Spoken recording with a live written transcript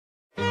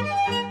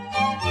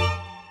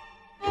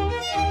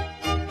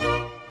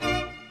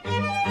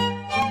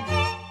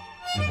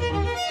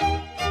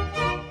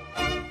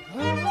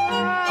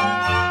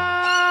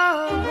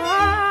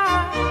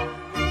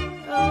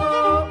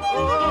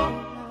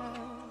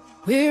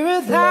We're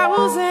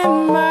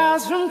 1,000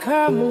 miles from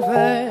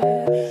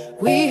comfort.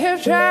 We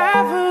have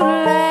traveled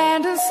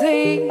land and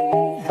sea,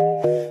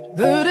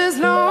 but as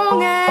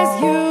long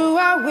as you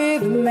are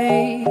with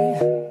me,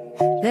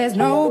 there's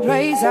no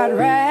place I'd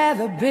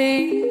rather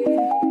be.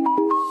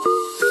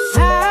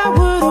 I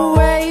would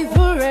away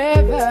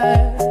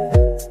forever,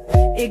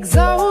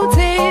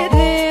 exalted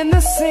in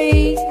the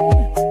sea.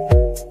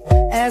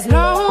 As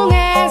long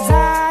as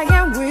I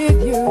am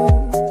with you,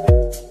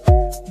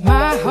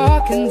 my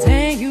heart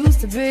continues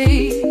to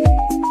beat.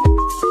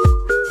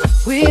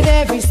 With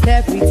every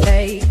step we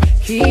take,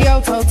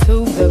 Kyoto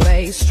to the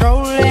bay,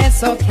 strolling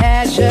so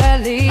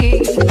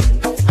casually.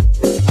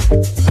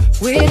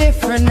 We're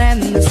different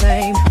and the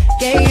same,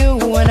 gave you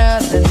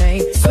another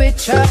name,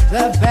 switch up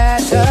the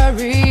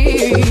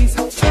batteries.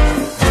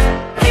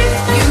 If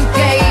you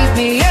gave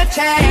me a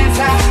chance,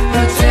 I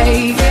would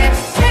take it.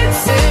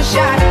 It's a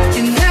shot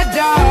in the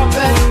dark,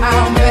 but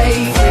I'll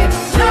make it.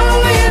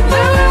 Knowing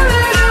that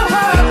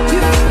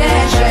you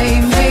can't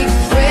shame me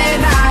when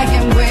I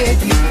am with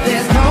you.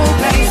 There's no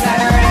place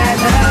I'd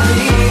rather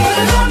be.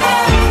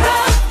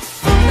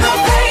 No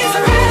place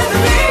I'd rather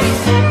be.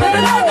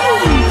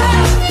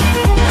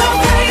 No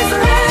place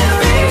I'd rather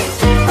be.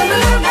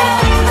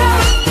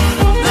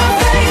 No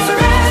place I'd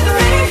rather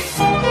be.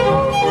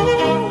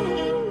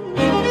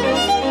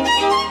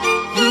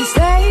 We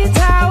stayed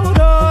out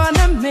on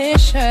a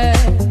mission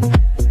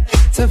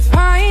to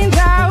find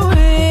out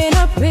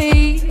inner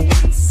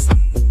peace,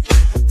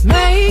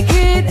 make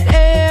it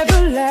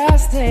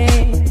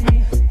everlasting,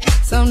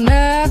 so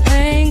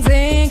nothing's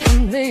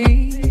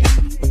incomplete.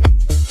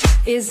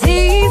 It's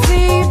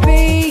easy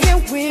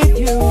being with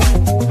you,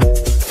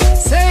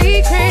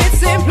 sacred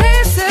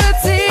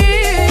simplicity.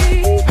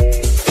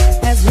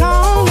 As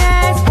long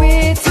as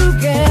we're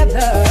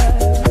together,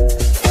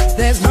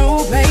 there's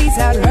no place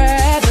I'd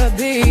rather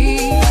be.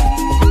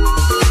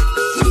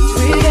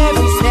 With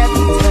every step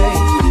we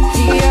take,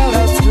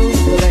 Kyoto to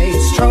the bay,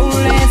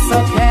 strolling so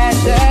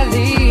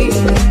casually.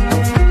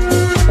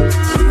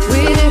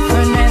 We're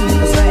different and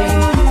the same,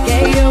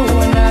 gave you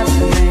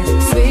another name,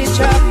 switch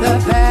up the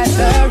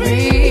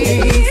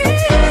batteries.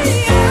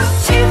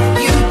 If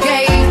you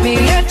gave me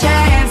a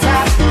chance, I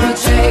would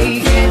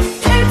take it.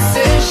 It's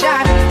a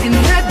shot in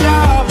the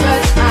dark,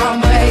 but I'll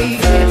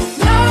make it.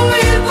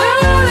 Knowing that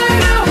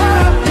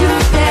you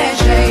can't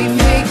shame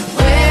me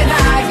when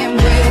I am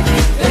with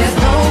you. There's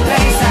no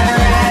place I'd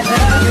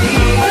rather be.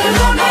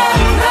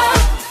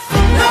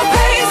 No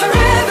place I'd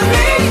rather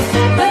be.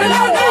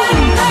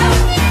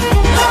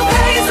 No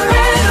place I'd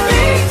rather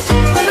be.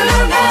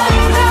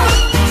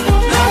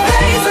 No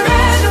place I'd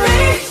rather be.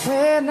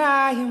 When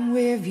I am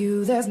with you,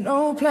 there's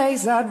no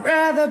place I'd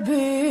rather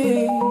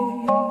be.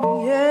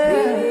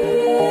 Yeah.